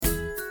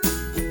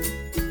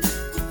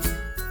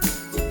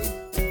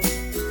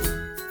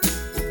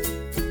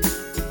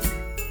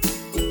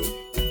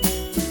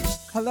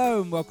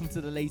Hello and welcome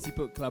to the Lazy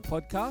Book Club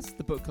podcast,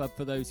 the book club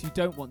for those who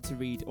don't want to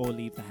read or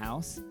leave the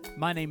house.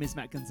 My name is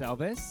Matt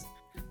Gonsalves.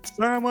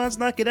 Someone's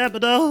knocking at the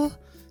door.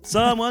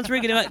 Someone's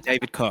ringing about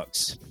David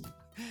Cox.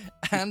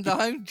 And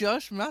I'm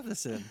Josh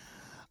Matheson.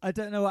 I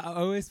don't know, I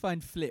always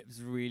find flips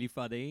really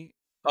funny.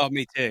 Oh,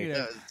 me too. You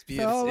know, It's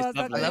beautiful. Someone's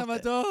knocking at my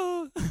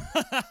door.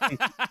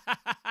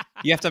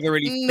 You have to have a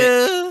really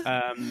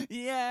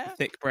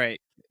thick break.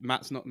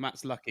 Matt's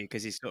lucky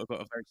because he's sort of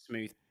got a very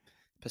smooth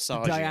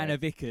passage. Diana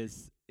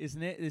Vickers,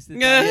 isn't it? This is the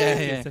Yeah. Diana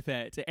Vickers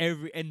effect. At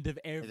every end of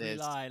every is.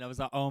 line, I was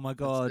like, "Oh my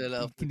god,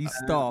 little- can you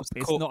stop?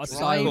 It's cool. not a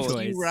style Drives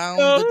choice." you round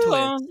the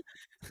twist.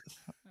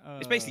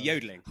 It's basically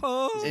yodeling.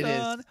 Hold It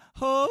is. on,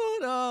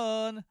 hold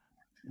on.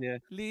 Yeah.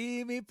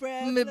 Leave me Me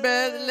breathless.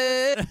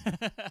 breathless.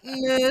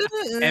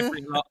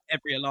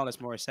 Every Alanis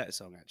Morissette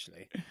song,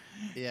 actually.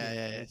 Yeah.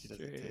 It's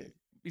true.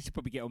 We should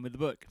probably get on with the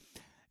book.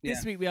 Yeah.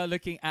 This week we are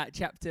looking at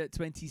chapter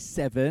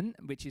 27,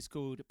 which is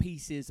called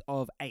Pieces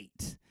of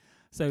Eight.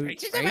 So,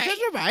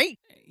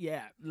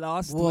 yeah,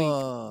 last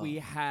Whoa. week we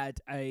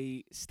had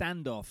a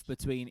standoff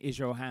between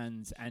Israel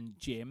Hands and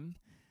Jim.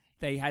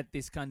 They had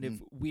this kind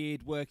of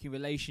weird working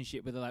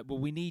relationship where they're like, well,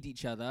 we need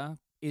each other.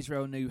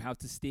 Israel knew how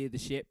to steer the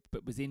ship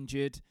but was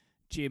injured.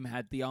 Jim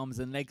had the arms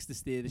and legs to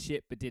steer the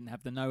ship but didn't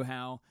have the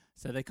know-how.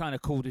 So they kind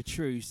of called a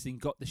truce and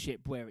got the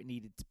ship where it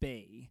needed to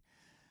be.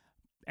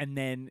 And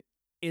then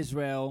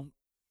Israel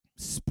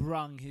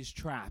sprung his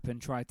trap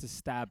and tried to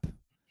stab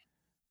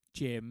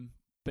Jim,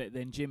 but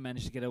then Jim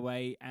managed to get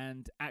away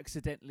and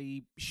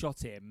accidentally shot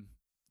him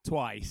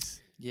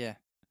twice. Yeah.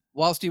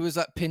 Whilst he was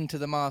pinned to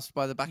the mast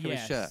by the back of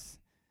his shirt.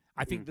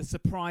 I think the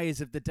surprise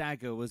of the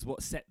dagger was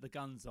what set the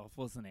guns off,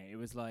 wasn't it? It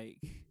was like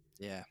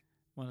Yeah.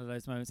 one of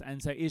those moments.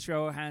 And so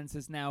Israel Hands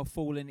has now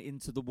fallen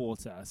into the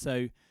water.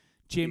 So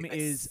Jim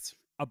is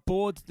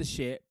aboard the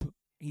ship.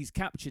 He's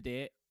captured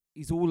it.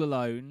 He's all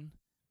alone.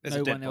 There's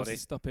no a dead one else body.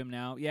 to stop him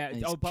now. Yeah, And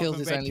he's apart killed from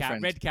his Red only Cap.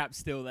 friend. Red Cap's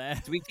still there.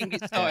 Do we think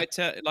it started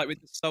to, like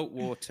with the salt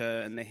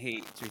water and the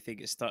heat, do we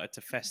think it started to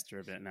fester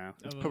a bit now?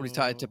 It's probably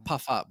started to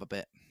puff up a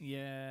bit.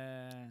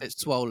 Yeah. It's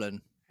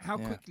swollen. How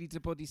yeah. quickly do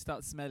bodies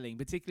start smelling,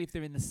 particularly if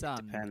they're in the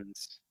sun?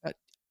 Depends.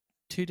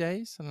 2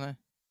 days? I don't know.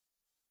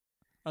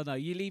 Oh no,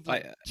 you leave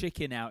like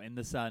chicken out in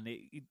the sun,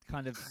 it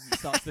kind of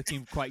starts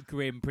looking quite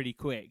grim pretty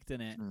quick, doesn't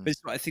it? But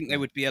I think there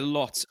would be a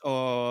lot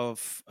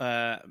of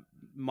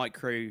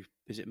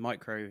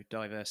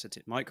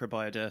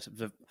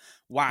microbiodiversity.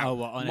 Wow. Oh,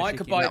 what, on a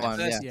chicken?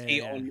 Microbiodiversity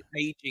Yeah. on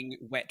aging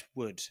wet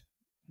wood.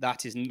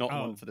 That is not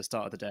one for the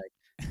start of the day.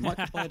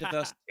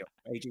 Microbiodiversity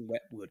on aging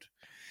wet wood.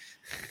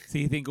 So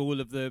you think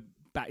all of the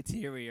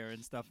bacteria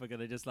and stuff are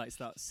going to just like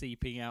start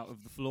seeping out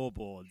of the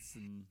floorboards?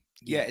 And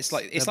Yeah, it's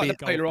like the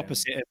polar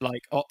opposite of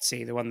like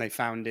Otzi, the one they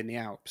found in the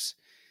Alps.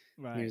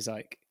 right. He was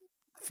like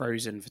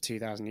frozen for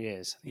 2,000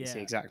 years. It's the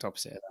Yeah. exact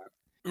opposite of that.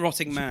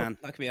 Rotting man.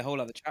 That could be a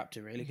whole other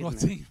chapter, really.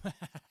 Couldn't it?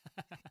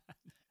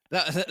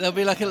 Rotting. There'll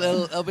be like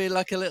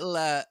a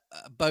little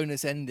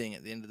bonus ending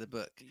at the end of the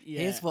book.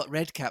 Yeah. Here's what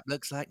Red Cap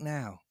looks like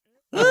now.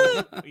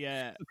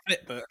 Yeah.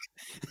 Flip book.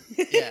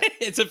 Yeah.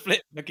 It's a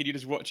flip book, and you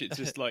just watch it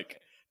just like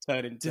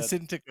turn into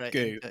Disintegrate.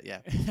 goo. Yeah.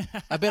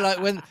 A bit like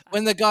when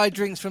the guy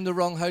drinks from the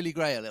wrong Holy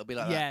Grail, it'll be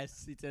like that.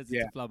 Yes, he turns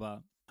into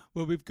flubber.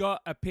 Well, we've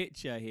got a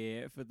picture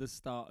here for the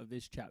start of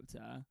this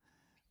chapter,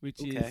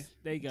 which is,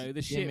 there you go,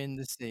 the Jim ship. in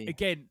the sea.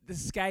 Again, the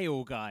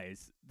scale,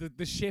 guys.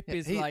 The ship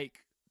is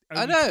like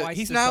I only know, twice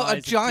he's the now a size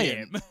of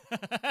giant. Jim.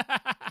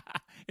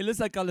 It looks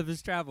like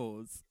Gulliver's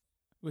Travels.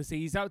 Well, see,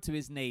 he's up to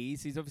his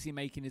knees. He's obviously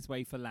making his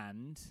way for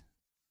land.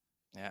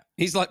 Yeah.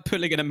 He's like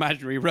pulling an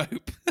imaginary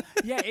rope.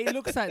 Yeah, it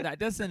looks like that,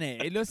 doesn't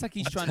it? It looks like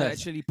he's trying to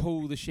actually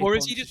pull the ship Or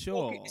is he onto just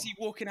shore. is he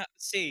walking out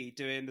the sea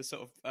doing the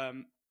sort of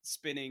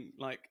spinning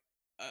like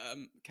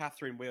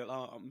Catherine wheel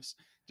arms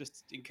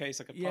just in case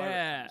like a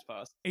pirate comes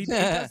past? He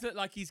does look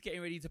like he's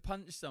getting ready to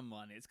punch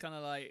someone. It's kind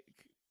of like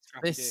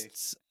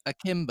Fists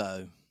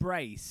akimbo.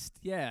 braced.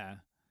 Yeah.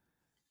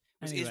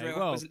 Was Anyway,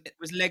 Israel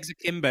was legs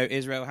akimbo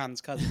Israel Hands'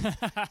 cousin?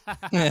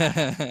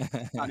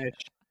 Spanish.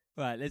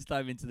 Right, let's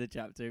dive into the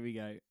chapter. Here we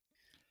go.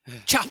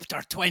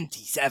 Chapter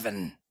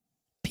 27.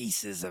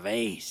 Pieces of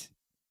Eight.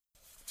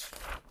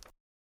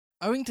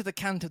 Owing to the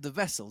cant of the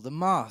vessel, the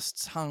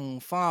masts hung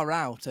far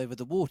out over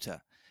the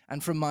water,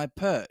 and from my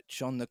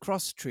perch on the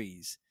cross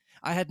trees,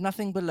 I had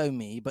nothing below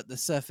me but the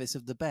surface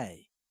of the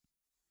bay.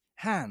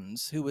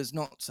 Hans, who was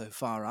not so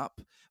far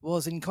up,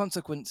 was in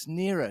consequence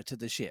nearer to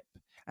the ship,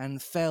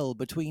 and fell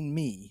between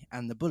me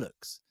and the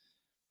bulwarks.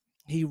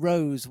 He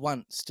rose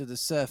once to the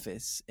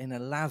surface in a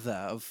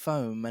lather of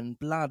foam and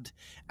blood,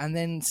 and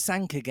then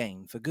sank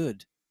again for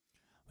good.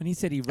 When he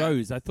said he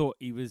rose, I thought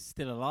he was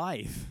still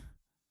alive.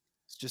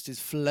 It's just his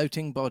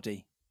floating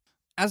body.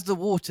 As the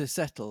water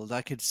settled,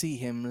 I could see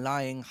him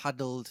lying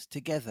huddled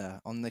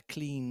together on the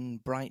clean,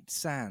 bright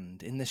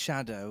sand in the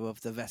shadow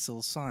of the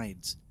vessel's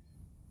sides.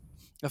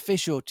 A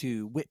fish or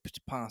two whipped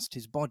past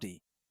his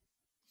body.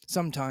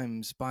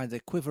 Sometimes, by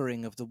the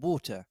quivering of the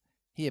water,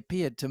 he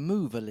appeared to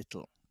move a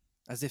little,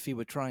 as if he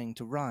were trying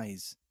to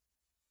rise.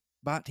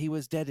 But he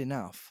was dead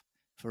enough,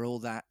 for all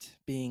that,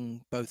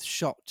 being both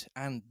shot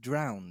and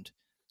drowned,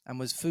 and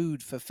was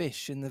food for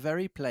fish in the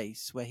very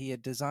place where he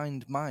had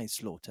designed my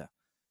slaughter.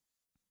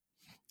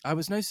 I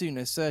was no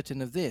sooner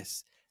certain of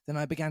this than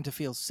I began to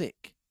feel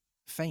sick,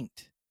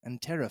 faint,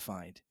 and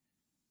terrified.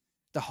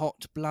 The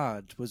hot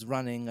blood was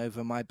running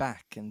over my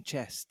back and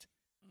chest.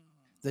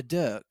 The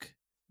dirk,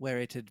 where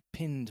it had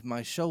pinned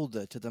my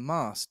shoulder to the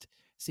mast,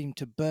 seemed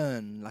to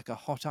burn like a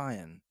hot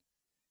iron.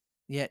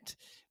 Yet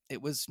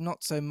it was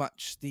not so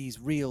much these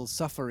real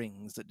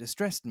sufferings that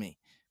distressed me,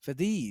 for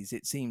these,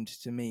 it seemed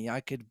to me, I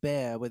could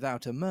bear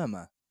without a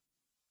murmur.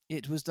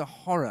 It was the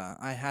horror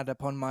I had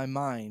upon my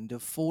mind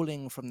of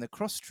falling from the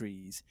cross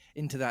trees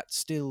into that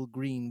still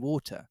green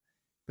water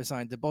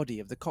beside the body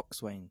of the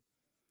coxswain.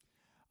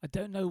 I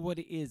don't know what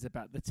it is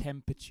about the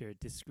temperature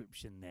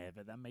description there,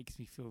 but that makes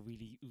me feel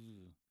really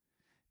ooh.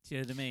 Do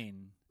you know what I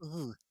mean?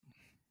 Ugh.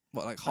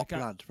 What, like hot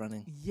blood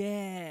running?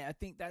 Yeah, I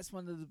think that's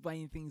one of the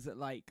main things that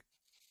like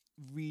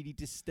really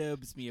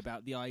disturbs me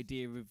about the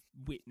idea of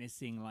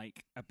witnessing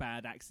like a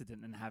bad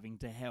accident and having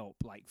to help,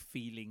 like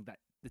feeling that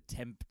the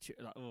temperature,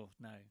 like, oh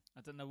no,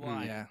 I don't know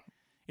why. Yeah.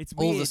 It's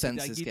all weird, the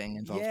senses getting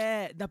involved.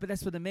 Yeah, no, but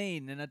that's what I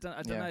mean. And I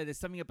don't know. There's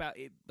something about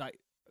it, like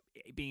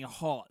it being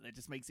hot, that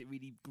just makes it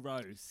really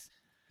gross.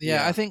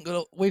 Yeah, I think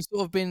we've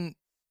sort of been,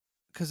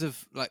 because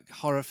of like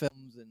horror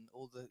films and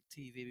all the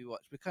TV we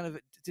watch, we're kind of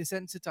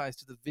desensitized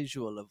to the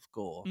visual of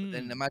gore. But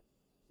then imagine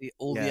the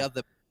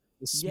other,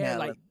 the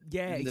smell,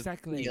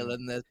 exactly, the feel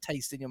and the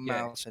taste in your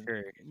mouth, and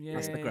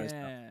that's the gross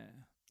stuff.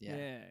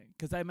 Yeah,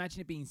 because I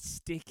imagine it being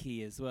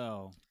sticky as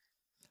well.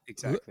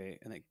 Exactly,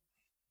 and it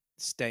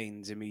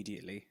stains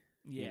immediately.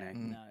 Yeah,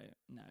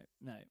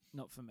 no,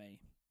 not for me.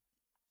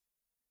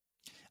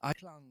 I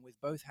clung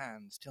with both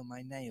hands till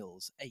my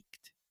nails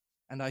ached,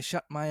 and I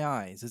shut my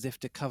eyes as if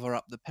to cover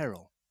up the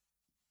peril.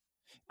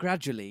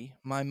 Gradually,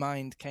 my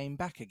mind came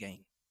back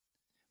again.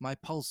 My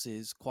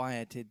pulses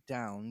quieted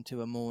down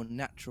to a more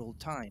natural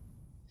time,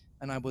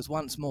 and I was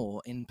once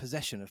more in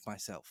possession of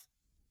myself.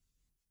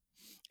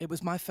 It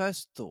was my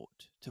first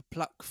thought to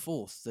pluck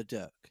forth the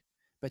dirk,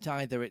 but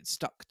either it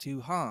stuck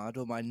too hard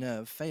or my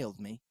nerve failed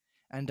me,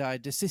 and I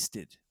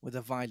desisted with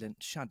a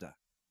violent shudder.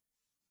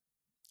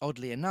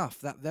 Oddly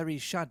enough, that very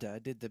shudder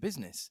did the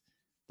business.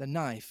 The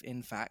knife,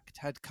 in fact,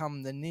 had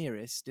come the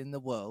nearest in the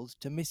world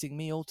to missing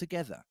me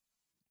altogether.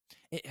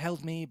 It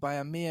held me by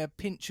a mere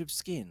pinch of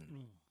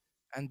skin,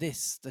 and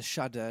this the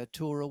shudder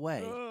tore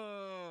away.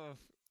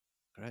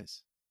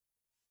 Gross.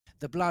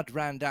 The blood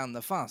ran down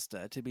the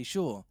faster, to be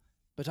sure,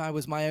 but I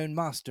was my own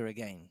master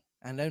again,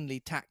 and only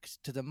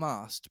tacked to the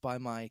mast by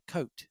my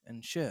coat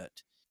and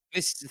shirt.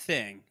 This is the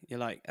thing. You're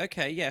like,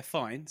 okay, yeah,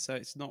 fine. So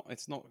it's not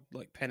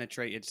like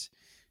penetrated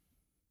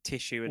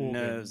tissue and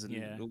nerves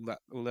and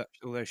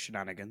all those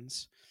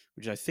shenanigans,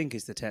 which I think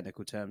is the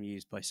technical term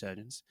used by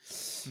surgeons.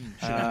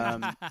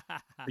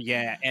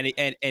 Yeah,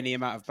 any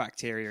amount of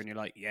bacteria, and you're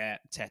like, yeah,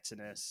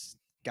 tetanus,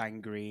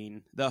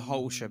 gangrene, the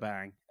whole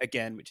shebang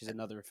again, which is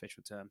another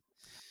official term.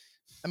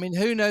 I mean,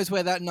 who knows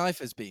where that knife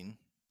has been?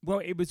 Well,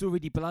 it was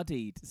already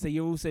bloodied, so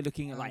you're also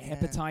looking at like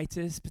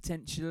hepatitis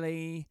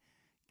potentially.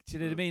 Do you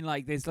know what I mean?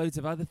 Like, there's loads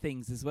of other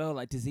things as well,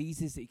 like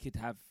diseases that you could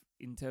have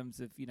in terms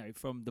of,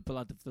 from the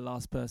blood of the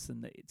last person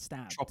that it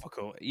stabbed.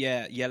 Tropical,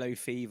 yeah, yellow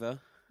fever.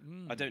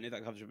 I don't know if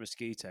that comes from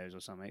mosquitoes or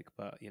something,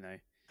 but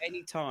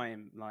any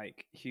time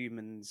like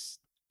humans,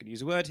 can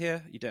use a word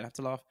here, you don't have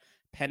to laugh,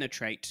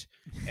 penetrate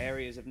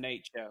areas of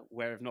nature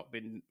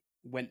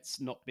whence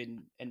not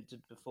been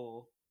entered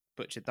before,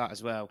 butchered that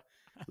as well.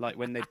 Like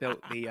when they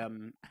built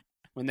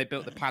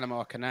the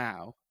Panama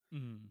Canal,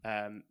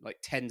 like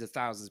tens of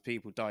thousands of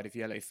people died of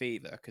yellow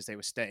fever because they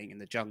were staying in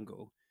the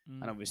jungle.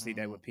 And obviously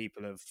there were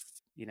people of,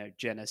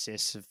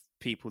 Genesis of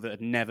people that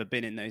had never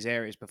been in those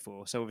areas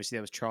before. So obviously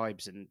there was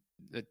tribes and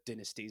the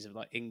dynasties of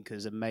like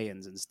Incas and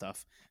Mayans and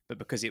stuff. But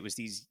because it was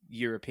these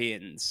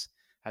Europeans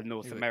and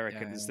North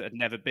Americans that had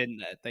never been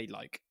there, they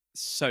like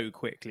so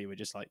quickly were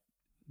just like,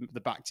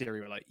 the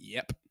bacteria were like,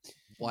 yep.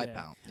 Wipe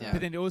out. Yeah.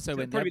 But then it also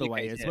went the other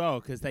way as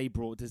well, because they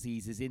brought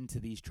diseases into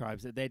these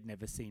tribes that they'd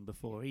never seen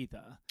before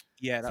either.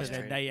 Yeah, that's so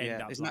then true. they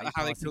end up Isn't like that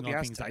how they passing killed on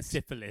the things like Aztecs?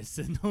 syphilis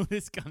and all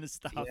this kind of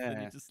stuff.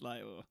 And you're just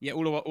like, oh. Yeah,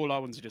 all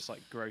our ones are just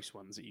like gross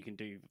ones that you can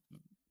do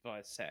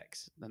via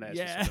sex. And they're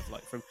just sort of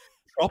like from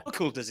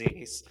tropical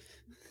disease.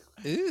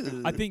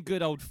 Ooh. I think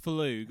good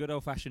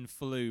old-fashioned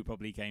flu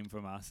probably came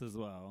from us as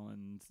well.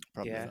 And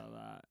probably like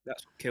that.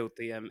 That's what killed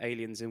the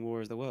aliens in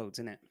War of the Worlds,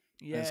 isn't it?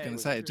 Yeah, I was going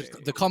to say,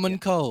 just the common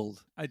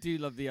cold. I do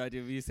love the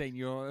idea of you saying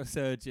you're a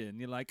surgeon.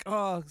 You're like,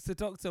 oh, so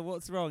doctor,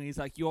 what's wrong? He's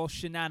like, your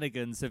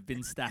shenanigans have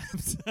been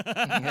stabbed.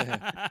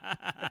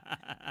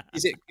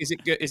 Is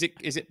it good?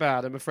 Is it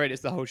bad? I'm afraid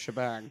it's the whole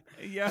shebang.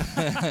 Yeah.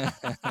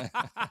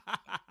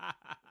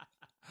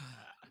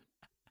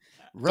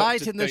 Right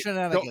Doctor, in the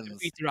shenanigans. Doctor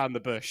beat around the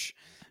bush.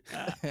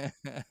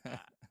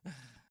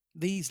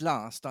 These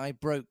last I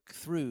broke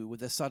through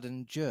with a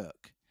sudden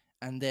jerk,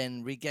 and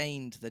then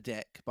regained the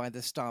deck by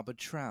the starboard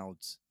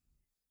shrouds.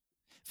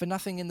 For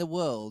nothing in the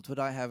world would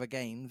I have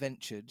again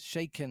ventured,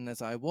 shaken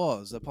as I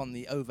was, upon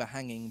the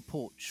overhanging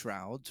port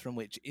shrouds from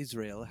which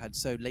Israel had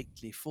so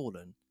lately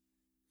fallen.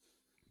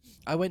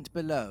 I went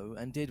below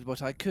and did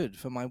what I could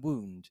for my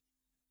wound.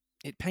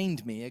 It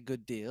pained me a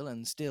good deal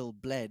and still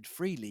bled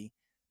freely,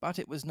 but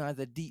it was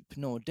neither deep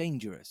nor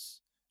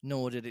dangerous,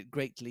 nor did it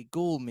greatly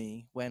gall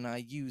me when I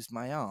used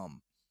my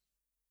arm.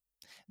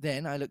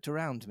 Then I looked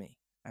around me,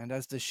 and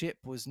as the ship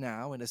was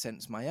now in a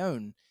sense my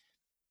own,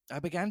 I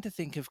began to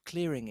think of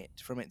clearing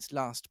it from its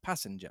last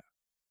passenger,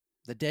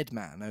 the dead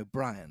man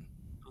O'Brien.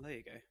 Oh, there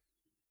you go.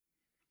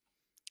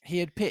 He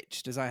had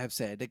pitched, as I have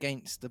said,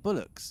 against the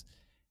bulwarks,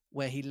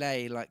 where he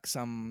lay like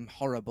some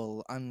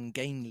horrible,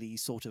 ungainly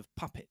sort of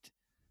puppet,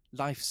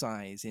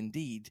 life-size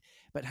indeed,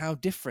 but how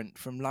different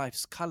from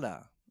life's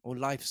colour or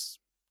life's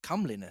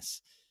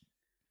comeliness.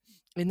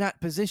 In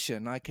that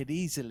position I could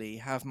easily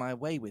have my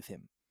way with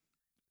him.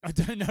 I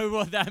don't know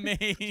what that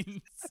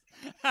means.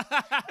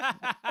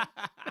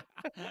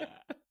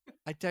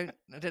 I don't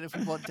know if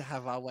we want to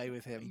have our way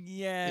with him.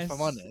 Yes. If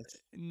I'm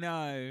honest.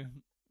 No.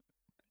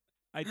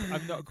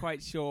 I'm not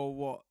quite sure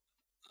what.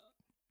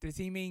 Does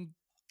he mean,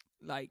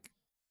 like,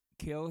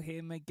 kill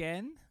him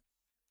again?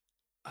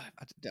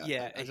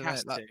 Yeah, it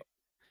has to.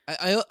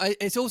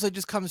 It's also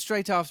just come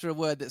straight after a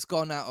word that's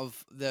gone out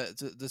of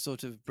the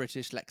sort of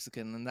British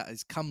lexicon, and that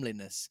is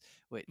comeliness,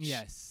 which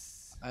Yes.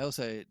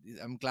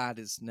 I'm glad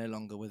is no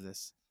longer with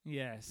us.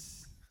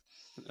 Yes.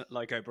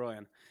 Like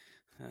O'Brien.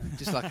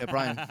 Just like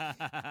O'Brien.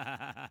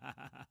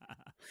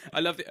 I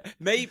love it.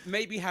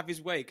 Maybe have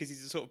his way because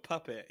he's a sort of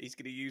puppet. He's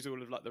going to use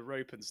all of like the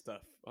rope and stuff.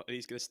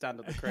 He's going to stand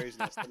on the crow's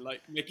nest and like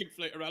make him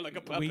float around like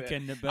a puppet.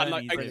 Weekend at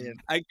Bernie's.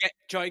 And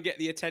try and get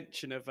the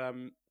attention of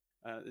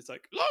it's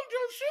like Long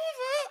John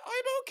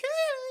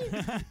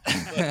Silver. I'm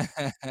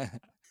okay.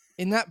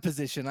 In that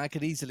position, I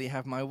could easily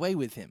have my way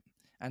with him.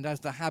 And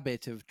as the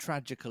habit of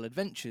tragical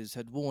adventures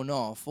had worn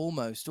off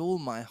almost all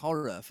my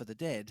horror for the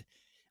dead,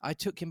 I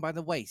took him by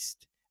the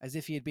waist, as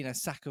if he had been a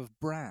sack of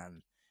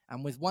bran,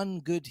 and with one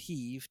good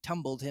heave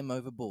tumbled him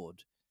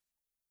overboard.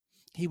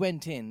 He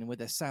went in with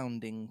a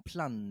sounding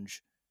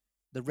plunge.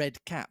 The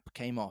red cap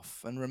came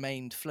off and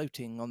remained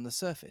floating on the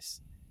surface,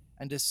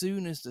 and as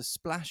soon as the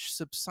splash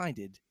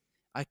subsided,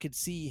 I could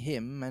see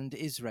him and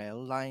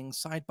Israel lying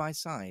side by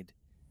side,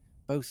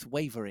 both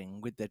wavering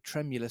with the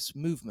tremulous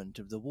movement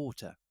of the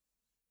water.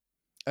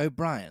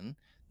 O'Brien,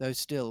 though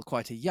still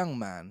quite a young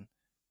man,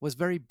 was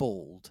very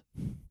bald.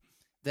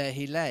 There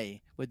he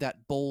lay, with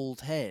that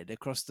bald head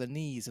across the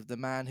knees of the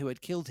man who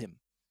had killed him,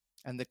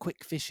 and the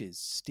quick fishes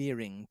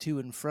steering to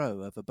and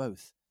fro over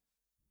both.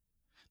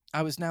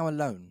 I was now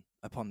alone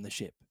upon the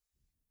ship.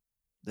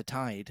 The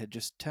tide had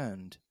just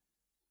turned.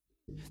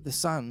 The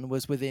sun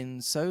was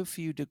within so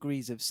few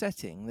degrees of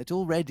setting that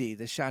already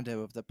the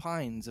shadow of the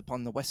pines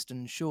upon the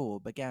western shore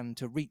began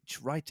to reach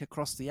right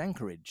across the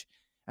anchorage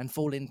and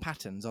fall in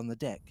patterns on the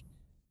deck.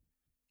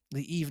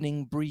 The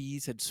evening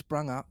breeze had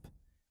sprung up,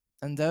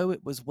 and though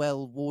it was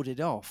well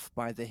warded off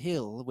by the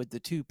hill with the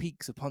two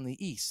peaks upon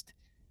the east,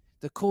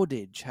 the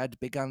cordage had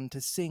begun to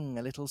sing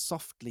a little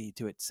softly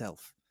to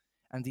itself,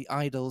 and the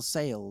idle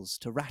sails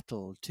to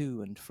rattle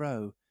to and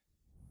fro.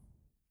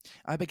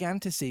 I began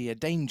to see a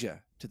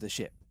danger to the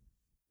ship.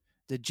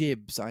 The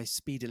jibs I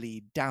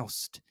speedily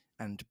doused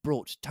and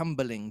brought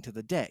tumbling to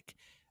the deck,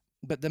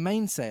 but the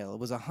mainsail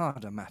was a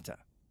harder matter.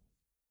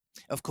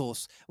 Of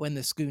course, when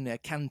the schooner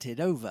canted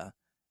over,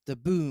 the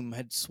boom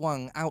had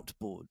swung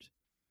outboard,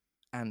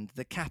 and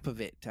the cap of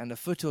it and a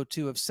foot or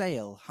two of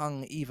sail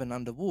hung even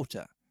under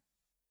water.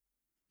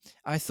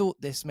 I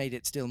thought this made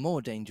it still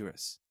more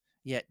dangerous,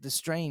 yet the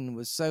strain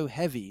was so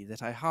heavy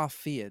that I half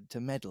feared to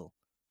meddle.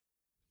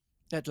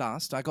 At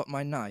last I got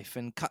my knife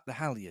and cut the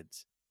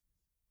halyards.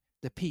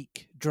 The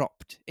peak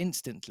dropped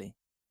instantly.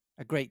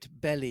 A great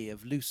belly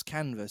of loose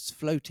canvas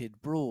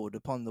floated broad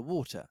upon the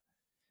water,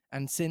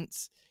 and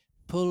since,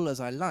 pull as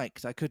I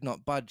liked, I could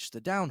not budge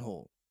the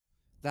downhaul,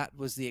 that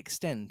was the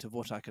extent of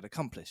what I could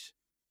accomplish.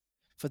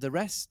 For the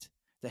rest,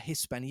 the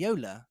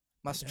Hispaniola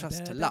must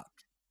trust to luck,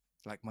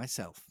 like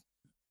myself.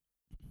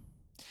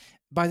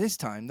 By this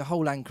time, the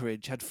whole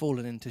anchorage had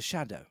fallen into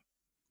shadow.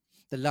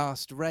 The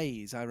last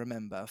rays, I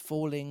remember,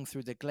 falling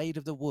through the glade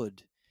of the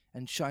wood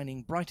and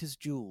shining bright as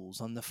jewels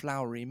on the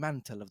flowery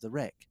mantle of the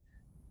wreck.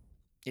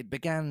 It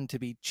began to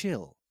be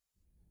chill.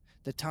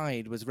 The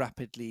tide was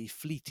rapidly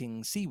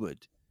fleeting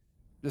seaward,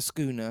 the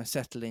schooner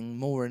settling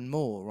more and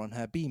more on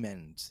her beam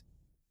ends.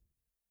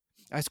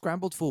 I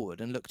scrambled forward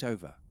and looked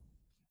over.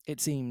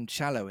 It seemed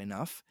shallow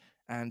enough,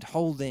 and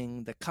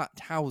holding the cut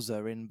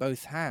hawser in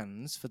both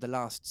hands for the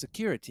last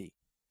security,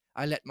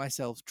 I let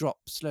myself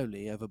drop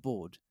slowly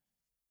overboard.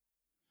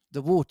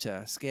 The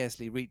water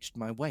scarcely reached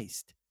my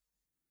waist.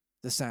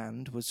 The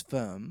sand was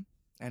firm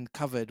and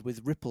covered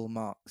with ripple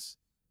marks.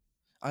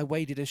 I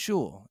waded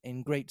ashore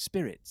in great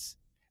spirits,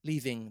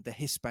 leaving the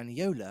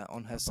Hispaniola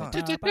on her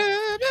side,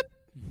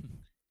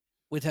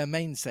 with her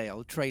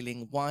mainsail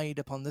trailing wide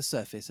upon the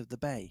surface of the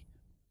bay.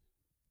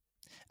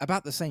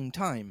 About the same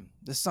time,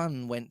 the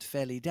sun went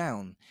fairly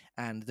down,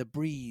 and the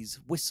breeze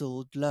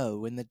whistled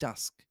low in the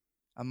dusk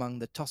among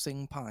the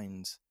tossing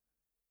pines.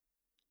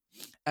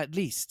 At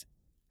least,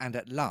 and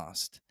at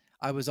last,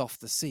 I was off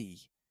the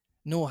sea,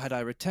 nor had I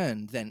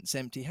returned thence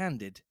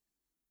empty-handed.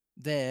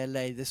 There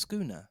lay the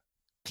schooner,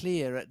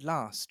 clear at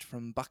last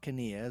from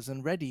buccaneers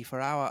and ready for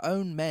our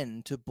own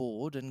men to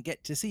board and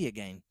get to sea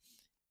again.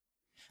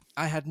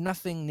 I had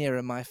nothing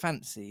nearer my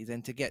fancy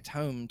than to get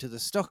home to the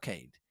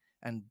stockade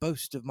and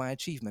boast of my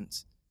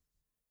achievements.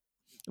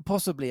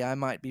 Possibly I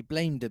might be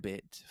blamed a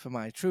bit for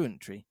my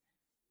truantry,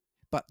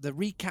 but the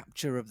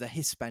recapture of the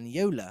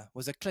Hispaniola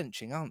was a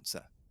clenching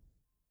answer.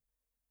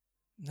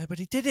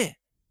 Nobody did it.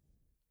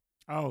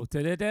 Oh,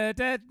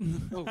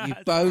 You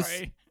both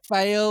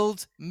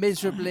failed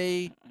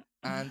miserably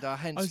and are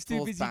henceforth I was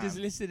too busy banned. just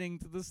listening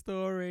to the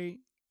story.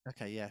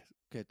 Okay, yeah,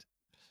 good.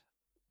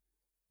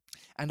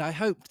 And I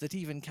hoped that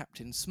even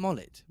Captain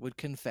Smollett would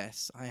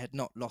confess I had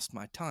not lost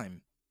my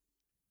time.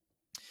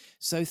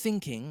 So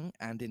thinking,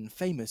 and in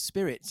famous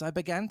spirits, I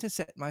began to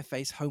set my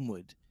face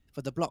homeward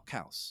for the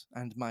blockhouse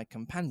and my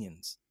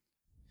companions.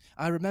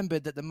 I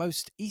remembered that the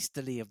most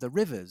easterly of the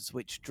rivers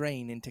which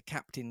drain into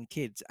Captain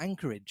Kidd's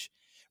anchorage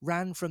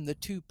ran from the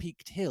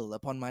two-peaked hill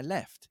upon my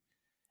left,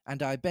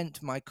 and I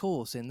bent my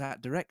course in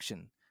that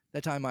direction,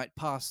 that I might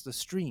pass the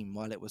stream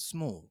while it was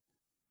small.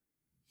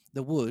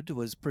 The wood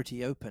was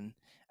pretty open,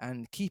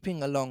 and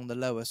keeping along the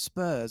lower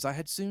spurs, I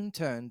had soon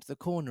turned the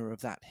corner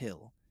of that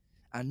hill,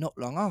 and not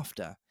long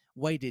after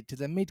waded to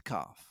the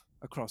mid-calf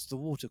across the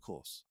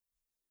watercourse.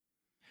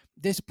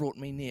 This brought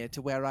me near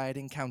to where I had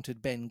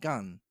encountered Ben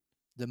Gunn,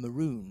 the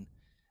Maroon,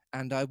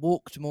 and I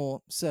walked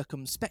more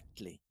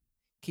circumspectly,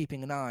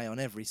 keeping an eye on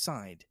every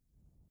side.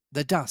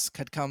 The dusk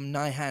had come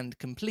nigh-hand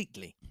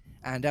completely,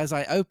 and as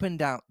I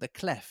opened out the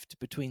cleft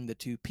between the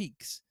two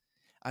peaks,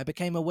 I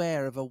became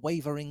aware of a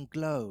wavering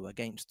glow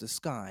against the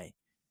sky,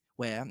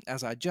 where,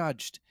 as I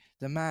judged,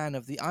 the man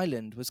of the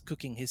island was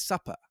cooking his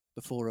supper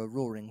before a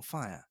roaring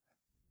fire.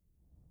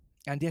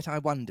 And yet I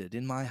wondered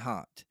in my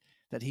heart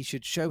that he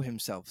should show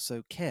himself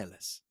so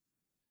careless.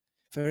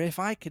 For if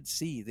I could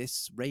see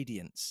this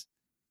radiance,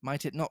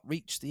 might it not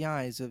reach the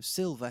eyes of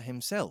Silver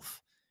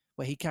himself,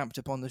 where he camped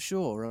upon the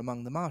shore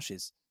among the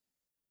marshes?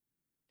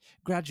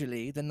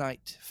 Gradually the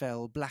night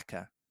fell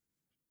blacker.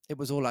 It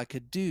was all I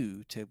could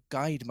do to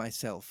guide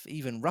myself,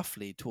 even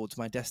roughly, towards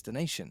my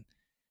destination.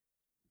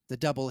 The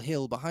double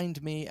hill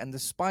behind me and the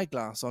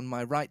spyglass on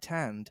my right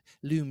hand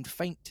loomed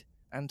faint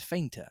and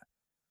fainter.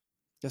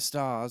 The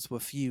stars were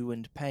few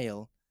and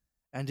pale,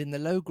 and in the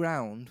low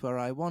ground where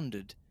I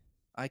wandered,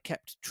 I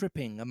kept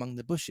tripping among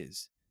the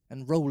bushes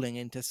and rolling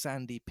into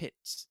sandy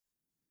pits.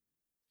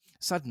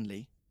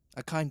 Suddenly,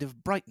 a kind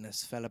of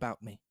brightness fell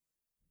about me.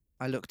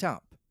 I looked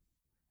up.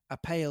 A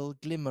pale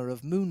glimmer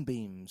of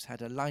moonbeams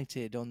had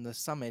alighted on the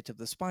summit of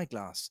the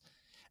spyglass,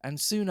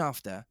 and soon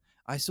after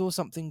I saw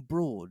something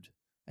broad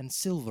and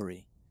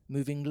silvery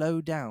moving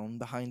low down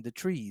behind the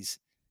trees,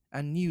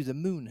 and knew the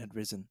moon had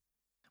risen.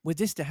 With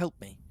this to help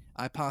me,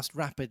 I passed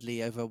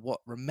rapidly over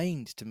what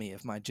remained to me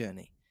of my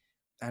journey,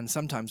 and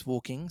sometimes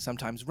walking,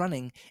 sometimes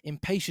running,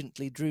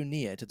 impatiently drew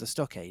near to the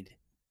stockade.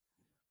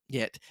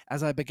 Yet,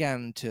 as I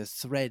began to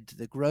thread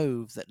the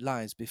grove that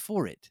lies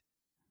before it,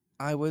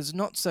 I was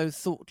not so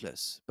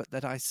thoughtless but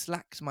that I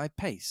slacked my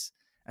pace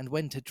and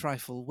went a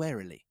trifle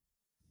warily.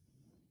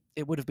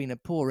 It would have been a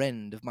poor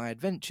end of my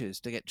adventures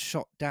to get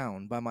shot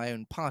down by my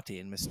own party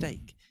in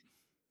mistake.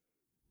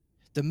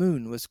 The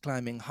moon was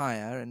climbing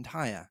higher and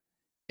higher.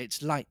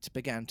 Its light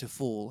began to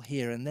fall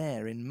here and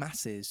there in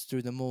masses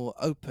through the more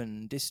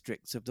open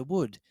districts of the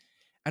wood,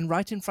 and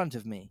right in front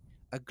of me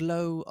a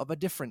glow of a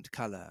different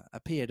colour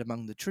appeared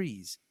among the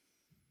trees.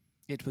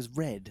 It was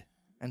red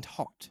and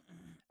hot,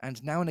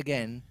 and now and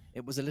again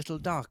it was a little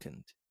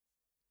darkened,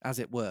 as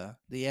it were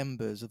the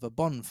embers of a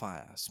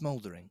bonfire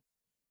smouldering.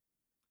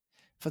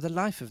 For the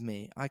life of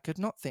me I could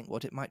not think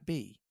what it might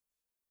be.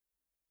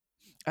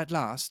 At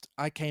last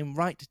I came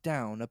right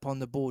down upon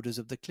the borders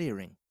of the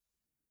clearing.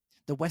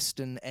 The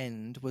western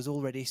end was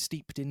already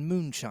steeped in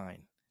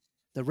moonshine.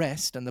 The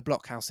rest and the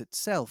blockhouse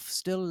itself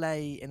still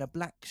lay in a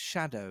black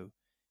shadow,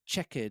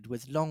 checkered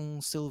with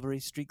long silvery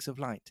streaks of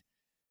light.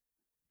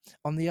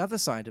 On the other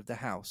side of the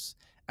house,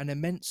 an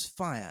immense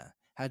fire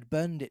had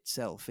burned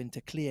itself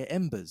into clear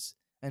embers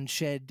and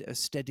shed a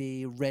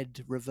steady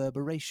red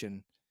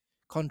reverberation,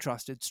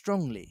 contrasted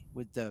strongly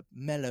with the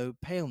mellow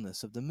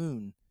paleness of the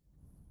moon.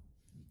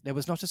 There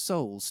was not a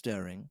soul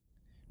stirring,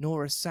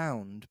 nor a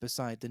sound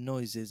beside the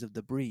noises of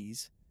the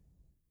breeze.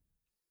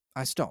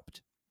 I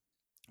stopped,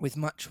 with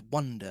much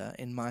wonder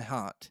in my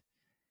heart,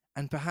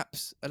 and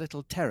perhaps a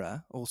little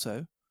terror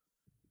also.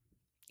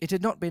 It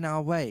had not been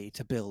our way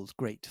to build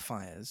great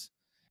fires.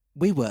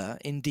 We were,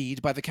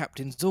 indeed, by the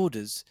captain's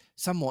orders,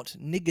 somewhat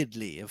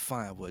niggardly of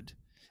firewood,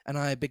 and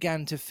I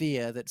began to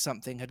fear that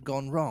something had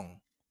gone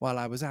wrong while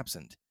I was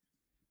absent.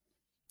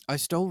 I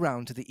stole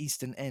round to the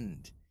eastern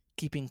end,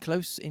 keeping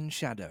close in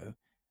shadow,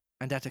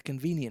 and at a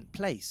convenient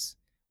place,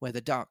 where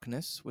the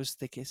darkness was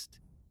thickest,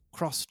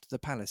 crossed the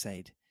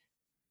palisade.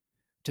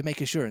 To make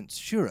assurance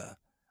surer,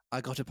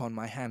 I got upon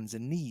my hands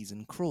and knees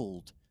and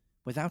crawled,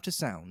 without a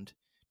sound,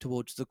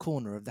 towards the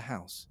corner of the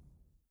house.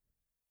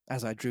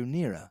 As I drew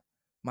nearer,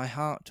 my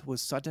heart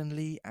was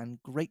suddenly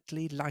and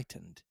greatly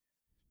lightened.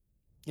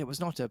 It was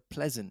not a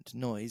pleasant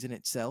noise in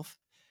itself,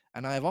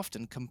 and I have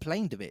often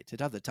complained of it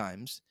at other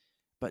times,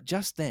 but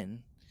just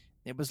then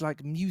it was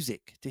like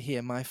music to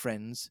hear my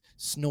friends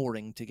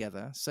snoring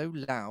together, so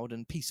loud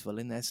and peaceful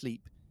in their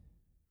sleep.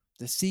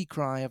 The sea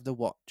cry of the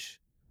watch,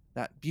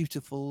 that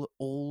beautiful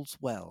all's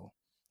well,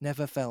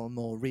 never fell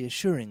more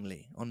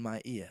reassuringly on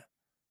my ear.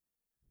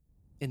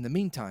 In the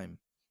meantime,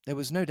 there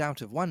was no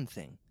doubt of one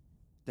thing.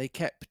 They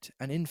kept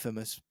an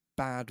infamous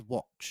bad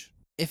watch.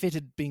 If it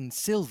had been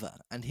Silver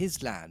and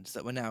his lads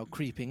that were now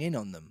creeping in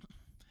on them,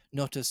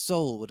 not a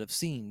soul would have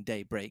seen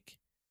daybreak.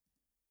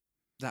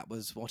 That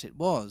was what it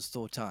was,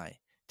 thought I,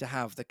 to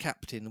have the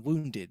captain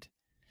wounded,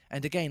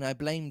 and again I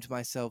blamed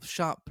myself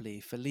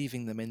sharply for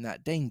leaving them in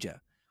that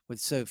danger, with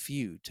so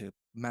few to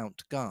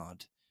mount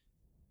guard.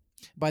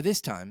 By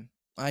this time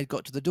I had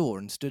got to the door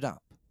and stood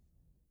up.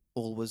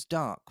 All was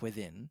dark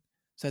within,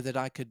 so that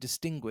I could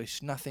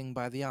distinguish nothing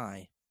by the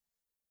eye.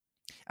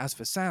 As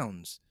for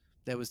sounds,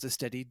 there was the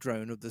steady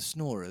drone of the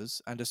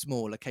snorers and a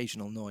small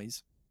occasional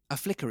noise, a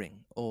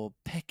flickering or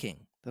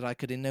pecking that I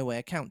could in no way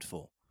account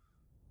for.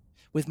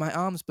 With my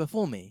arms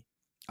before me,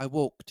 I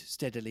walked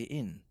steadily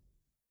in.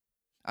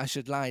 I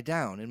should lie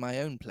down in my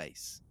own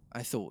place,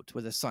 I thought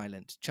with a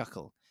silent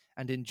chuckle,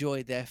 and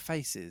enjoy their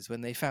faces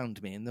when they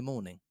found me in the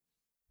morning.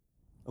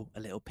 Oh, a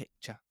little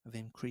picture of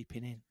him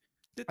creeping in.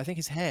 I think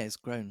his hair's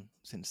grown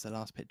since the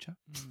last picture.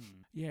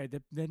 Yeah,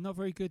 they're not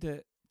very good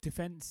at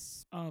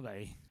defense, are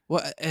they?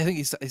 Well, I think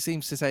he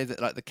seems to say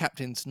that like the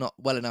captain's not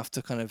well enough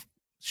to kind of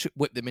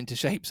whip them into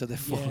shape, so they're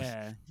falling.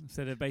 Yeah,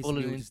 so they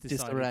basically all just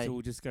decided to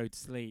all just go to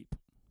sleep.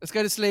 Let's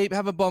go to sleep,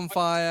 have a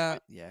bonfire.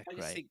 I Great.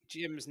 just think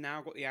Jim's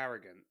now got the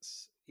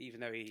arrogance,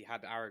 even though he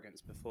had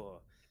arrogance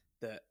before,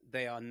 that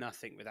they are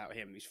nothing without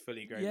him. He's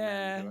fully grown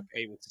men who are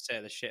able to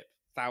sail the ship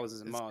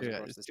thousands of miles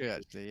across the sea.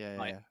 Actually, yeah.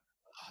 Oh,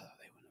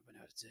 they wouldn't have been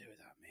able to do it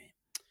without me.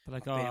 But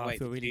like, I've been away I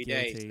feel for really 2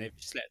 days guilty. and they've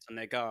slept on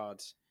their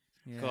guard.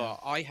 Yeah. God,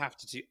 I have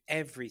to do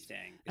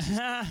everything.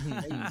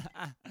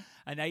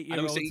 An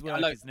 8-year-old's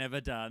work is never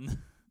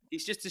done.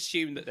 He's just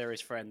assumed that they're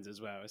his friends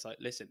as well. It's like,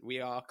 listen, we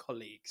are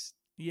colleagues.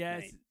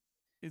 Yes, mate.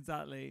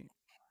 Exactly.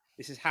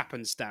 This is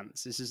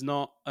happenstance. This is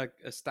not a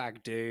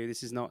stag do.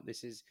 This is not.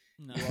 This is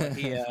No. you are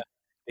here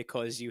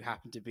because you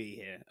happen to be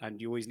here,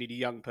 and you always need a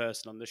young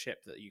person on the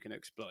ship that you can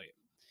exploit.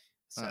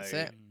 So that's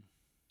it.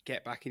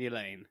 Get back in your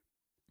lane.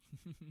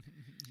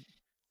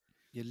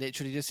 You're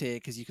literally just here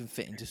because you can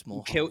fit into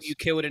small holes. You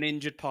killed an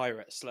injured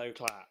pirate. Slow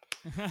clap.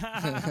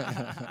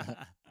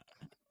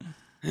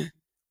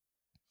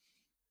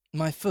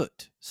 My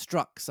foot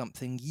struck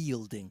something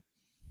yielding.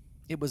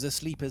 It was a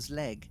sleeper's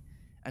leg,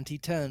 and he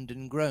turned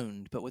and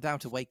groaned, but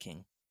without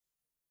awaking.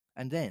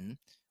 And then,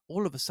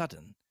 all of a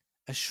sudden,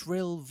 a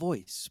shrill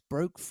voice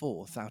broke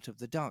forth out of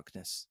the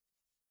darkness.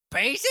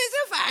 "Pieces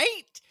of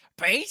 8!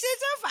 Pieces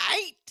of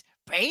 8!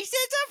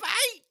 Pieces of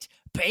 8!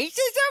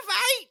 Pieces of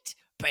 8!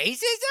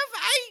 Pieces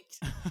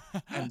of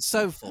 8! And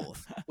so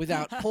forth,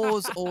 without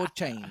pause or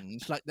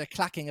change, like the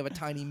clacking of a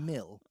tiny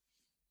mill.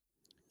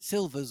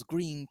 Silver's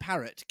green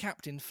parrot,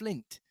 Captain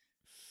Flint.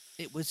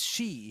 It was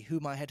she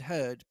whom I had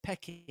heard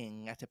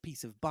pecking at a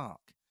piece of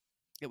bark.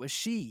 It was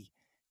she,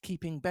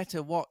 keeping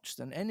better watch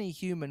than any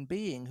human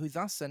being, who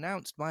thus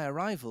announced my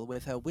arrival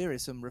with her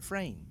wearisome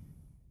refrain.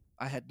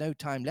 I had no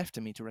time left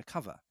to me to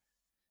recover.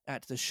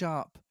 At the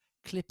sharp,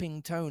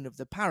 clipping tone of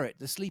the parrot,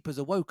 the sleepers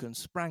awoke and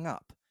sprang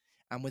up,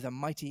 and with a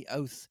mighty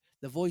oath,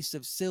 the voice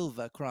of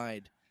Silver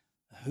cried,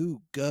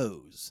 "Who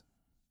goes?"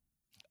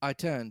 I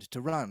turned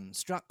to run,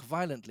 struck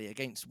violently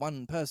against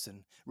one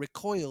person,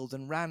 recoiled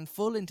and ran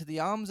full into the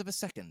arms of a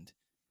second,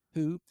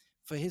 who,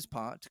 for his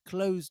part,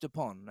 closed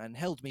upon and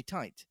held me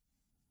tight.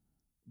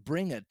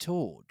 "Bring a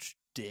torch,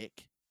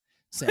 Dick,"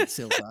 said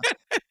Silver,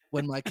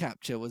 when my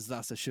capture was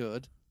thus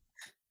assured.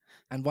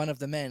 And one of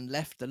the men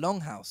left the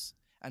longhouse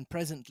and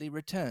presently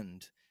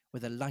returned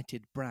with a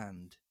lighted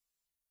brand.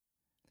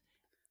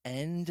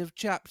 End of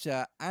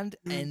chapter and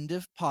end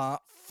of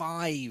part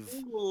 5.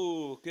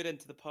 Ooh, good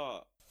end to the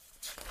part.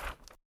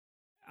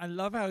 I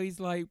love how he's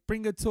like,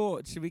 bring a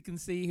torch so we can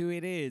see who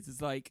it is. It's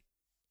like,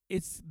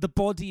 it's the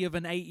body of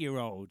an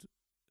 8-year-old.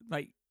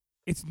 Like,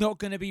 it's not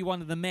going to be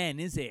one of the men,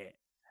 is it?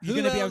 You're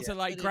going to be able to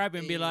like grab him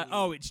and be like,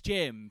 oh, it's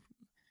Jim.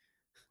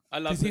 I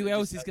love because who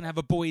else is going to have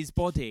a boy's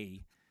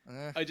body?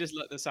 I just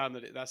like the sound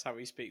that that's how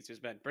he speaks to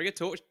his men. Bring a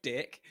torch,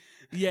 Dick.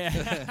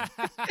 Yeah.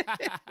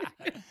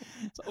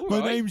 Like,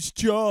 my name's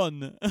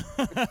John.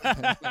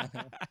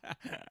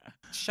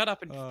 Shut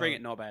up and bring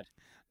it, knobhead.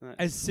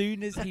 As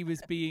soon as he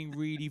was being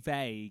really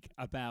vague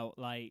about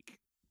like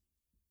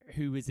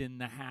who was in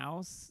the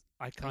house,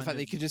 I kind of. In fact,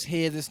 they could just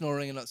hear the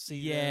snoring and not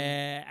see them.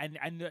 Yeah,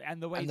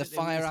 and the way and that the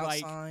fire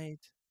was outside.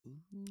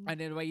 Like, and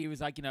then the way he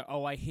was like, you know,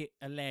 oh, I hit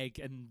a leg,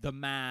 and the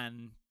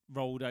man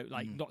rolled out,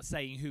 like not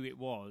saying who it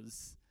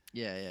was.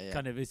 Yeah.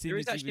 Kind of as soon there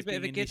as is actually a bit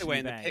of a giveaway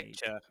in the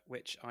picture,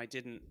 which I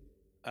didn't.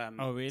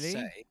 Oh really?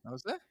 Say.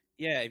 Was there?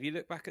 Yeah, if you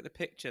look back at the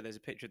picture, there's a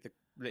picture of the.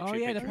 Oh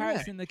yeah, the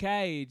parrot's in the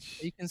cage.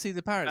 You can see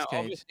the parrot's cage.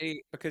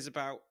 Obviously, because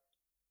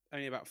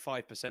only about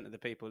 5% of the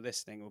people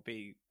listening will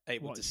be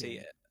able to see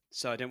it.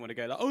 So I don't want to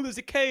go like, oh, there's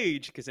a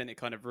cage, because then it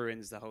kind of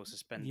ruins the whole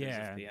suspense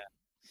of the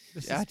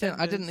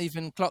I didn't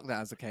even clock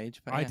that as a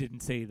cage. But I yeah. didn't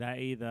see that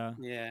either.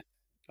 Yeah,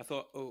 I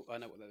thought, oh, I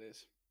know what that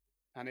is.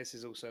 And this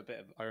is also a bit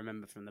of I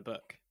remember from the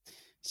book,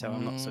 so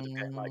I'm not sort of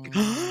going like,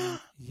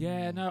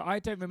 Yeah, no, I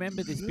don't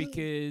remember this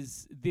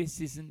because this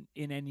isn't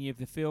in any of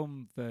the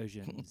film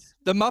versions.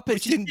 The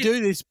Muppets didn't do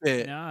this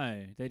bit.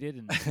 No, they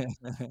didn't.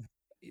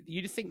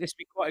 You'd think this would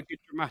be quite a good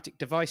dramatic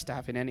device to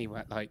have in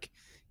anywhere. Like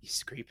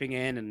he's creeping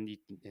in, and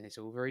it's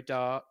all very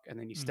dark, and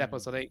then you step on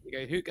something, you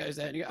go, "Who goes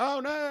there?" And you go,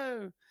 "Oh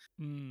no!"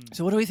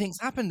 So what do we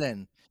think's happened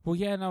then? Well,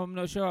 yeah, no, I'm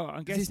not sure.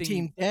 I'm guessing Is his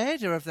team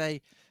dead, or have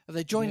they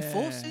joined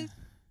forces?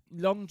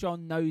 Long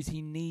John knows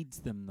he needs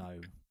them though,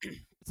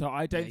 so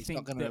I don't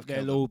think that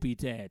they'll all be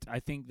dead.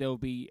 I think there'll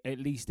be at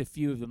least a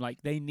few of them. Like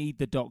they need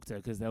the Doctor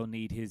because they'll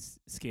need his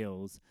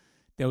skills.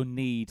 They'll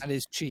need and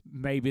his chief,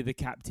 maybe the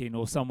captain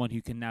or someone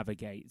who can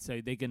navigate. So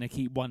they're going to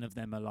keep one of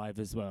them alive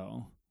as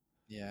well.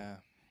 Yeah,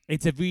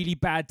 it's a really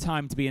bad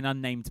time to be an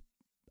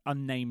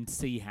unnamed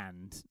sea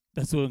hand.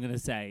 That's all I'm going to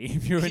say.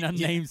 If you're an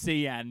unnamed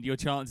sea hand, your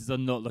chances are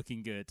not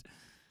looking good.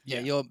 Yeah,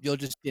 you're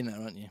just dinner,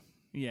 aren't you?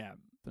 Yeah.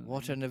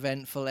 What an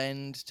eventful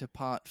end to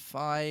part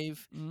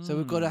 5. So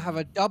we've got to have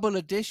a double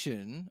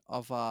edition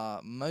of our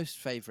most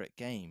favourite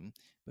game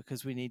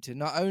because we need to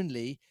not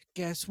only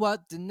guess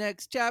what the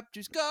next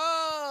chapter's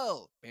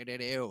called,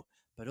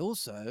 but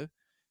also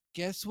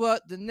guess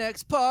what the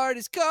next part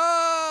is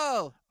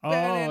called.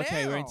 Oh,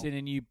 okay. We're into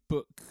a new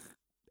book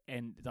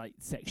and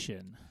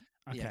section.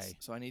 Okay. Yes.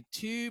 So I need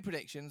 2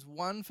 predictions,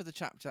 one for the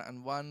chapter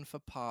and one for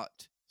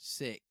part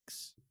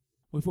 6.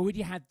 We've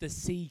already had the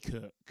Sea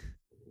Cook,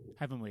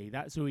 haven't we?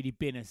 That's already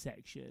been a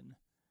section.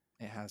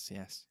 It has,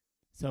 yes.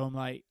 So I'm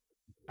like,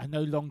 I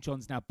know Long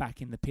John's now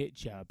back in the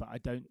picture, but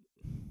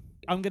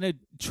I'm going to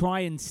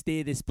try and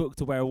steer this book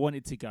to where I want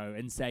it to go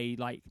and say,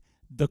 like,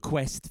 the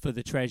quest for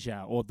the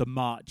treasure or the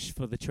march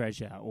for the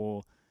treasure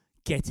or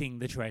getting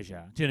the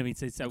treasure. Do you know what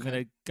I mean? So I'm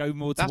going to go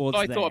more that's towards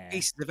what I there. thought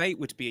Pieces of 8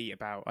 would be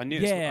about. I knew.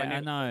 Yeah,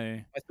 I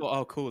know. I thought,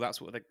 oh, cool. That's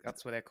what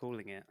they're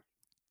calling it.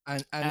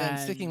 And then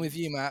sticking with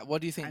you, Matt, what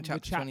do you think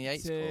chapter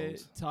 28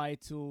 is called?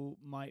 Title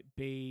might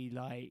be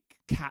like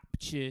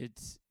captured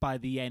by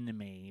the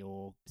enemy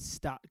or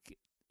stuck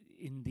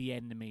in the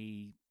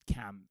enemy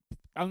camp.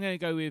 I'm going to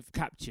go with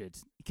captured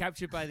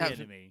by the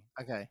enemy.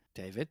 Okay,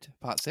 David,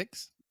 part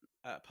 6.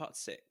 Part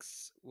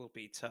 6 will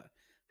be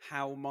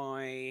how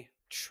my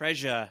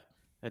treasure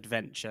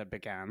adventure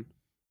began.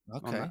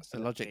 Okay, that's the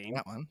logic for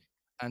that one.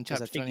 And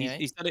chapter 28.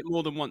 He's done it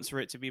more than once for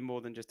it to be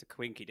more than just a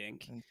quinky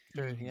dink.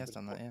 True, he has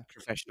done that, yeah.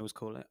 Professionals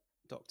call it,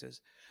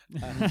 doctors.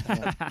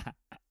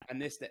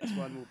 And this next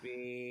one will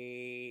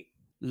be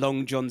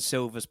Long John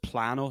Silver's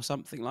plan or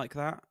something like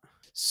that.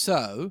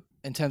 So,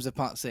 in terms of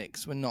part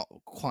 6, we're not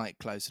quite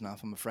close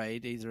enough, I'm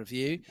afraid, either of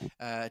you.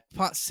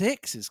 Part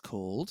 6 is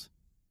called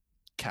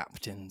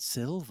Captain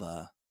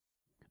Silver.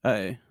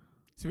 Oh.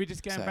 So we're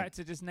just going back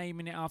to just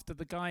naming it after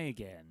the guy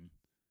again?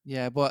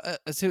 Yeah,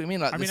 but I see what you mean.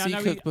 Like the Sea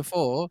Cook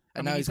before,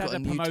 and now he's got a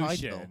new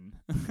title.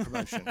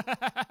 Promotion.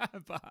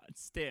 But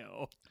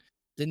still.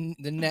 The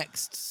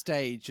next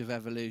stage of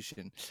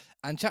evolution.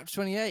 And chapter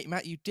 28,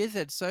 Matt, you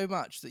dithered so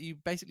much that you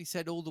basically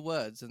said all the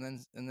words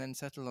and then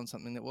settled on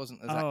something that wasn't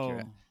as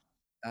accurate.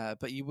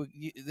 But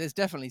there's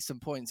definitely some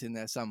points in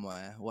there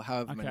somewhere, or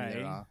however many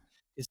there are.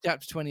 Because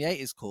chapter 28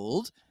 is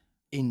called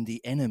In the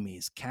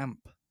Enemy's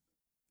Camp.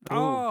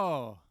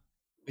 Oh.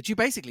 Which you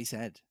basically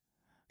said.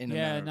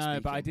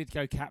 But I did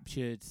go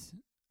captured.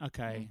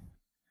 Okay.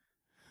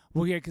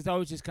 Well, yeah, because I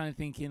was just kind of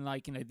thinking,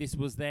 like, this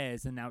was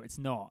theirs and now it's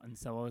not. And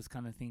so I was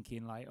kind of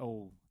thinking, like,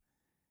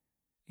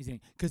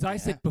 because I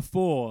said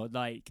before,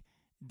 like,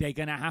 they're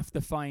going to have to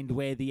find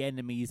where the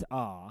enemies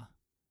are.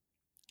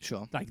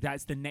 Sure. Like,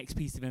 that's the next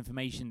piece of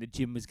information that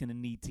Jim was going to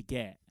need to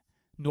get,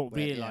 not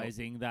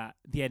realizing that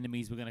the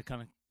enemies were going to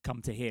kind of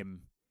come to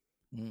him.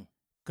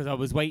 Because I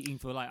was waiting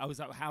for, I was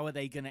like, how are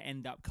they going to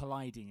end up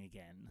colliding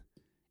again?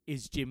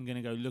 Is Jim going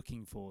to go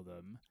looking for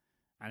them?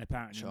 And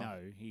apparently, no.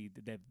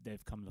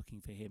 They've come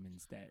looking for him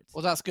instead.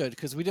 Well, that's good,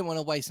 because we didn't want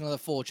to waste another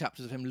 4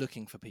 chapters of him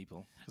looking for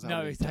people.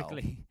 No,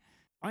 exactly.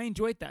 I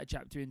enjoyed that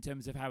chapter in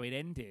terms of how it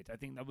ended. I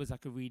think that was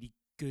like a really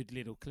good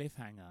little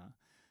cliffhanger.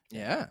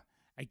 Yeah.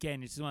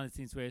 Again, it's one of the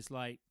things where it's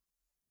like,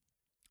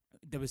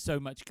 there was so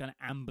much kind of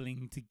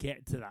ambling to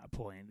get to that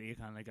point that you're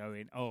kind of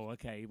going, oh,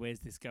 okay, where's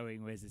this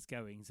going?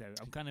 So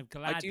I'm kind of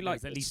glad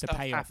there's at least a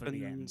payoff at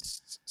the end.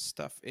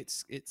 Stuff.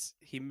 It's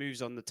he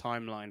moves on the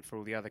timeline for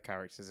all the other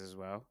characters as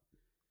well,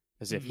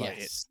 as if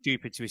it's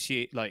stupid to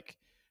assume like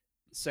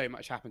so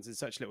much happens in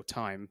such little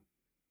time.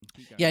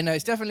 Yeah, no,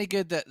 it's definitely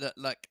good that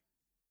like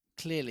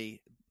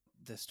clearly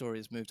the story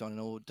has moved on in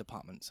all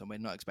departments, and we're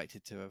not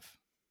expected to have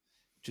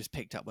just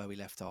picked up where we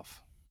left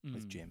off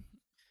with Jim.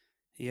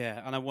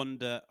 Yeah, and I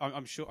wonder.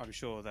 I'm sure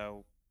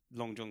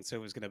Long John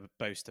Silver's going to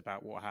boast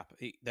about what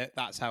happened.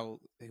 That's how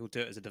he'll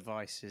do it as a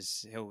device.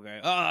 Is he'll go,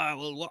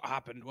 well, what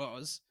happened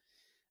was,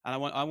 and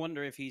I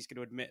wonder if he's going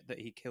to admit that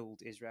he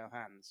killed Israel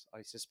Hands.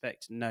 I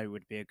suspect no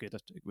would be a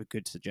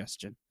good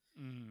suggestion.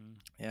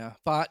 Yeah,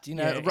 but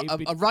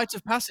a rite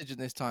of passage in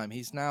this time.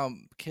 He's now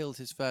killed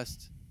his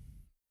first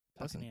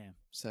person. Yeah.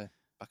 So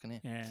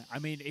buccaneer. Yeah, I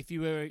mean, if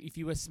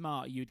you were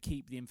smart, you'd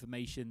keep the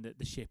information that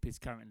the ship is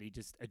currently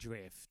just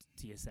adrift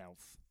to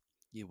yourself.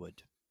 You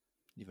would.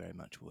 You very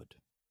much would.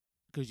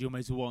 Because you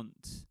almost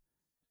want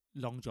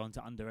Long John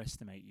to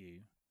underestimate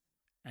you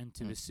and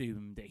to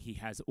assume that he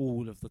has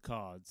all of the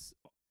cards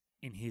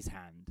in his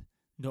hand,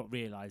 not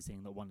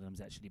realising that one of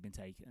them's actually been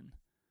taken.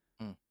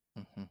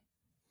 Mm-hmm.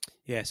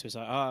 Yeah, so it's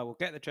like, we'll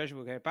get the treasure,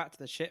 we'll go back to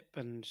the ship,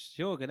 and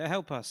you're going to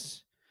help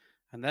us.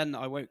 And then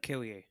I won't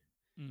kill you.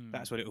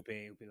 That's what it'll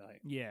be. It'll be like,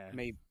 yeah,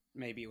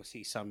 maybe you'll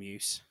see some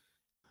use.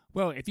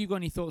 Well, if you've got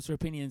any thoughts or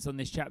opinions on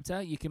this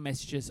chapter, you can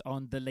message us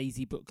on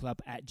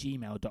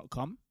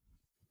thelazybookclub@gmail.com.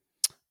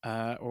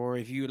 Or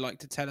if you would like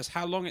to tell us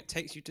how long it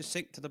takes you to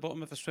sink to the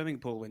bottom of a swimming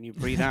pool when you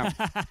breathe out,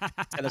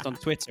 tell us on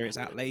Twitter. It's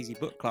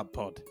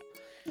 @LazyBookClubPod.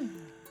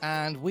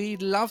 And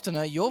we'd love to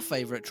know your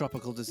favourite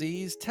tropical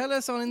disease. Tell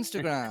us on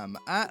Instagram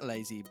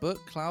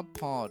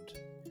 @LazyBookClubPod.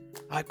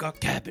 I've got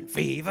cabin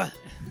fever.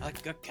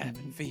 I've got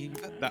cabin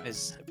fever. That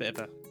is a bit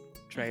of a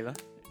trailer.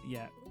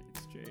 Yeah,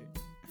 it's true.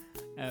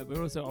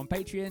 We're also on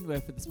Patreon,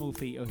 where for the small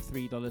fee of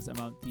 $3 a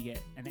month, you get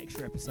an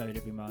extra episode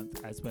every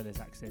month, as well as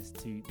access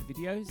to the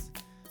videos.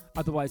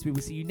 Otherwise, we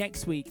will see you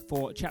next week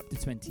for Chapter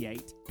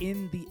 28,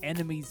 In the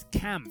Enemy's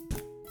Camp.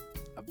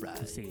 All right.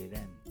 We'll see you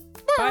then.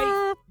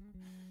 Bye!